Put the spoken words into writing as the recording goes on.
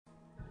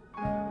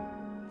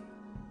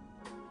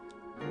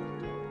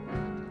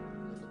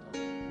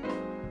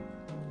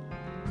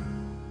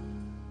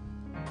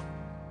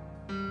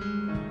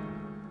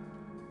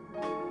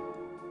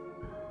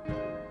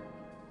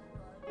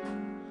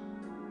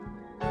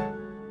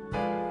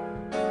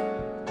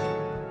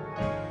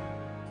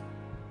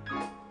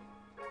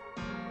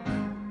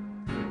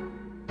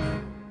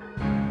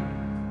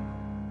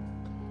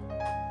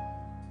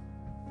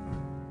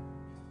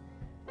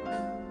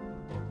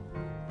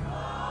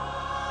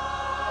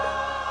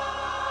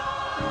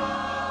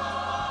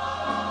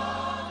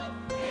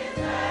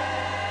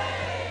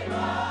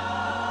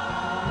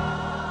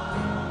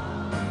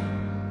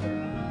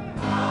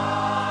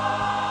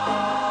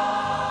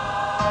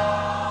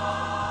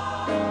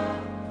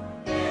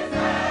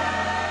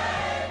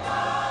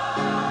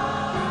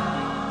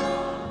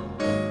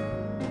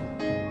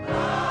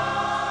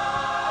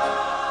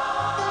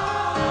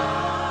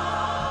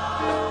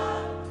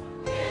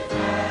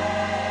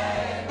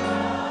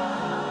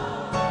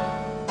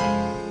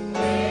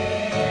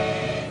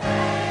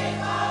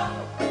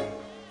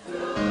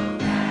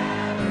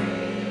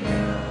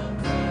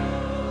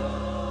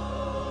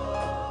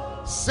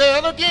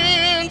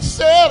again,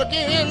 say it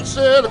again,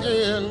 say it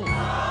again.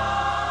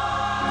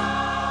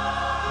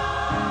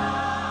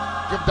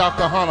 Give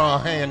Dr. Hunter a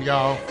hand,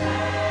 y'all.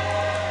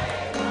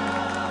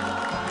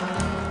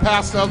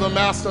 Pastor of the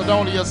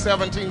Macedonia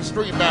 17th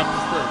Street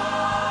Baptist Church.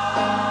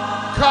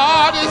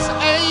 God is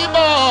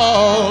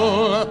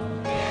able.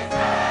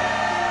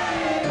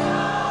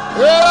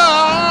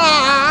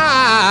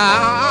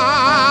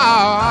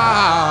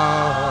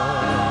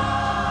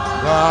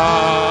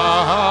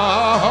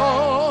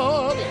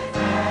 God,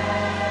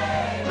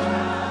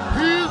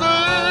 He's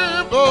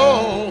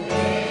able.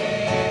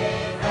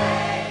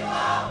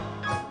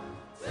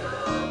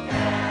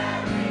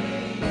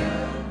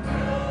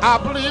 I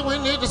believe we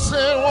need to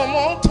say it one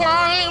more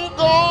time.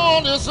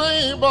 God is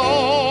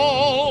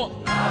able.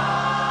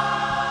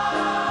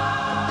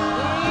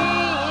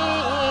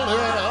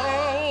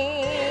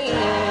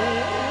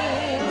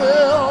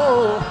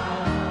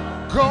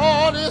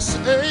 God is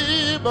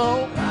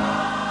able.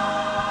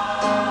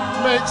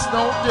 Makes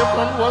no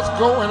difference what's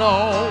going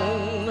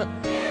on.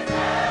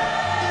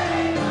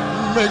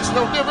 Makes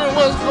no difference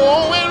what's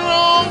going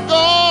wrong.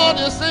 God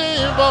is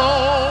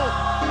able.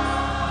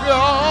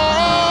 God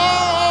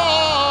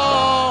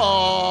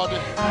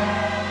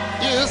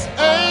is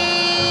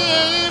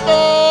able.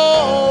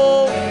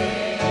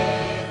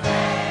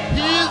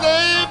 He's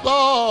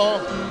able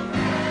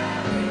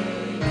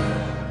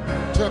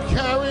to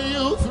carry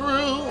you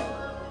through.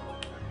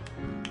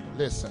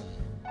 Listen.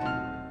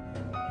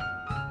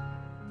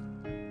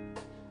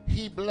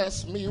 He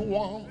blessed me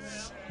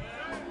once,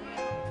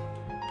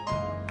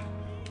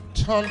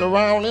 turned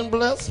around and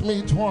blessed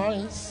me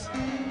twice.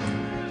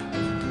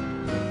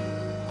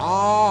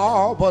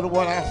 Oh, but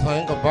when I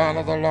think about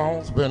it, the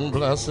Lord's been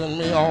blessing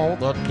me all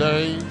the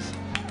days,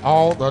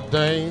 all the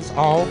days,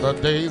 all the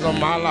days of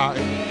my life.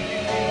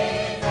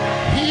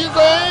 He's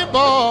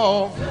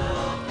able.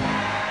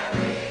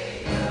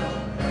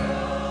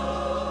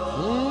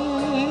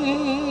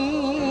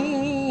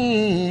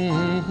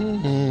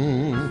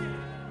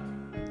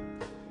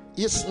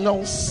 It's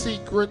no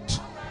secret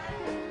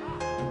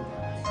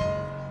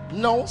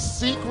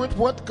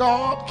what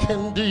God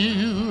can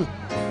do.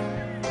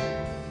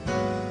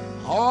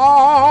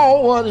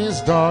 Oh, what He's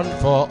done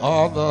for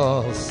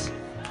others,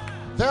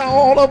 there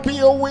ought to be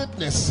a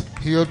witness.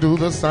 He'll do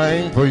the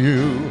same for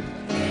you.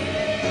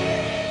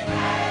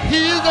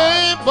 He's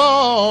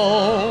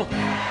able.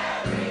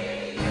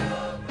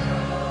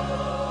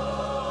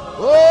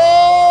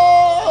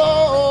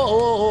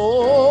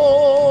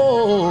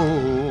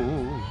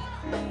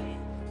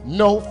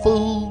 No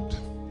food.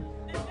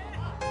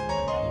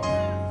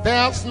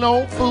 There's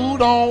no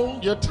food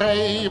on your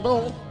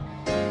table.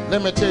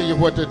 Let me tell you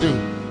what to do.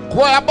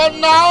 Grab a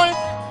knife,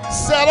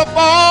 set a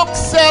fork,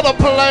 set a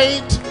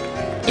plate.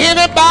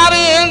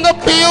 Anybody in the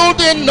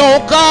building know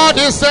God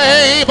is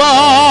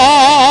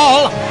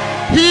able.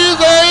 He's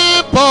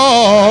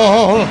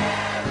able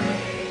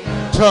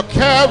to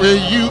carry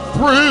you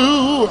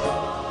through.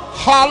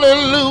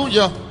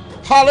 Hallelujah.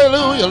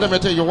 Hallelujah. Let me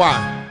tell you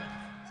why.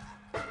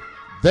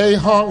 They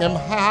hung Him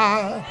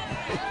high.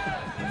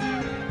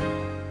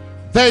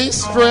 They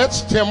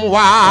stretched Him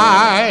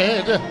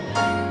wide.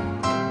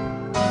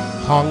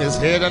 Hung His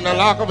head in the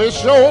lock of His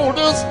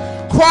shoulders.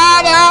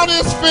 Cried out,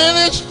 it's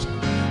finished.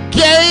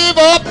 Gave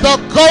up the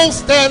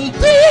ghost and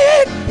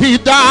then He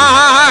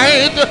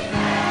died.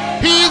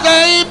 He's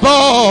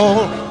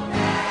able.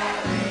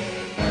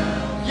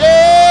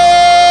 Yeah.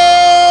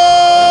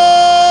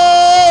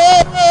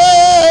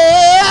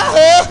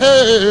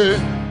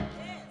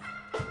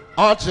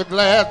 Aren't you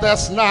glad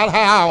that's not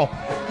how?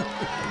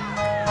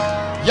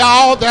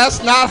 Y'all,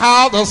 that's not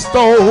how the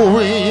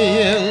story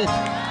ends.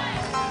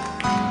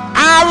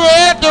 I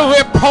read the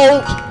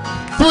report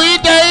 3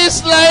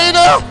 days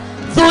later,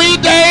 3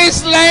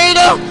 days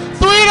later,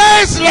 3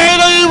 days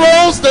later, He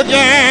rose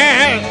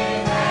again.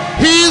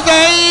 He's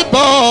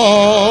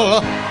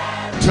able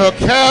to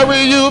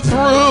carry you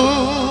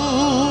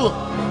through.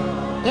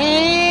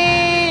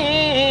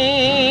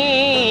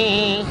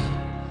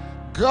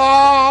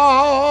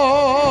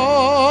 God,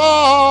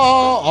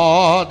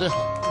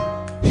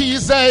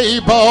 He's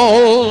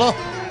able.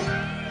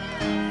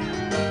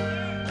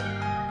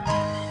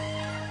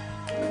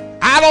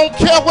 I don't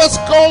care what's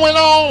going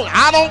on.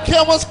 I don't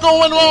care what's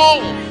going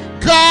wrong.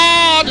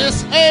 God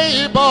is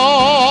able.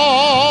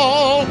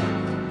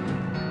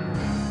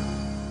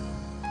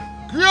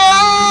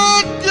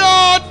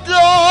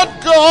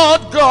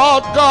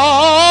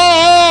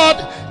 God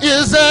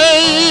is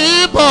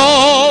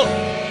able.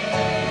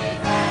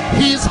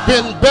 He's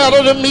been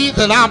better to me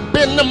than I've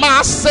been to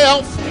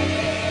myself.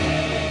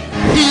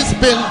 He's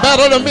been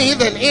better to me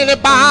than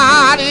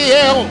anybody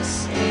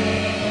else.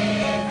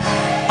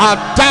 A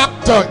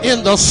doctor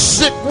in the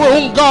sick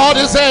room, God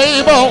is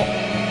able.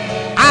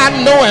 I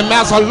know Him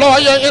as a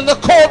lawyer in the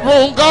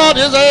courtroom, God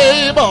is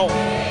able.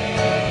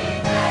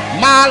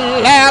 My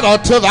ladder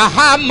to the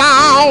high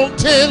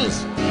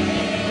mountains,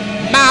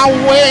 my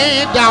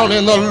way down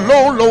in the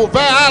low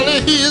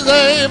valley, He's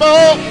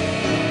able.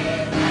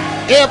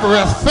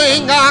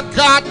 Everything I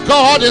got,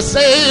 God is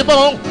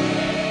able.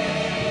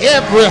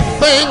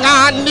 Everything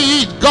I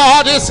need,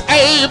 God is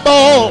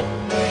able.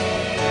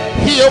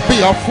 He'll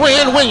be a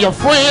friend when your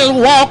friends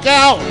walk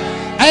out.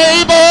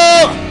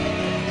 Able.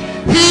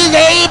 He's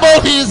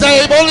able, he's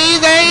able, he's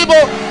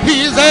able,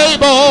 he's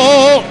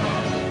able.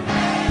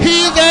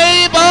 He's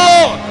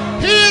able,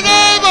 he's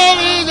able,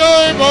 he's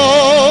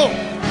able.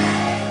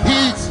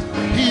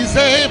 He's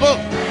able.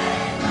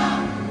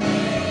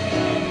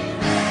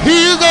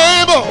 He's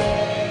able.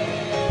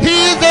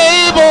 He's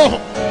able.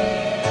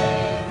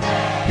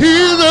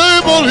 He's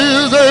able,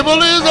 he's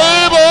able, he's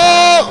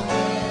able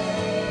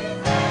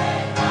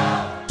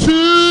to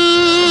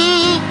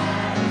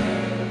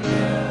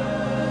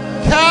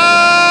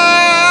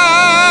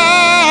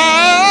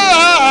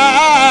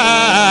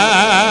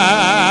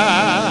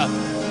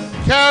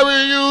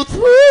carry you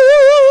through.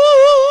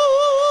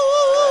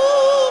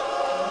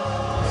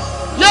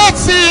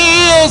 Yes, he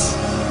is.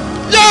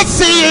 Yes,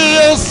 he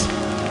is.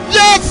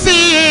 Yes, he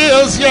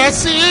is.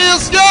 Yes, he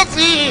is. Yes,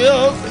 he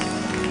is.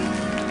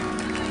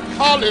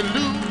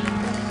 Hallelujah.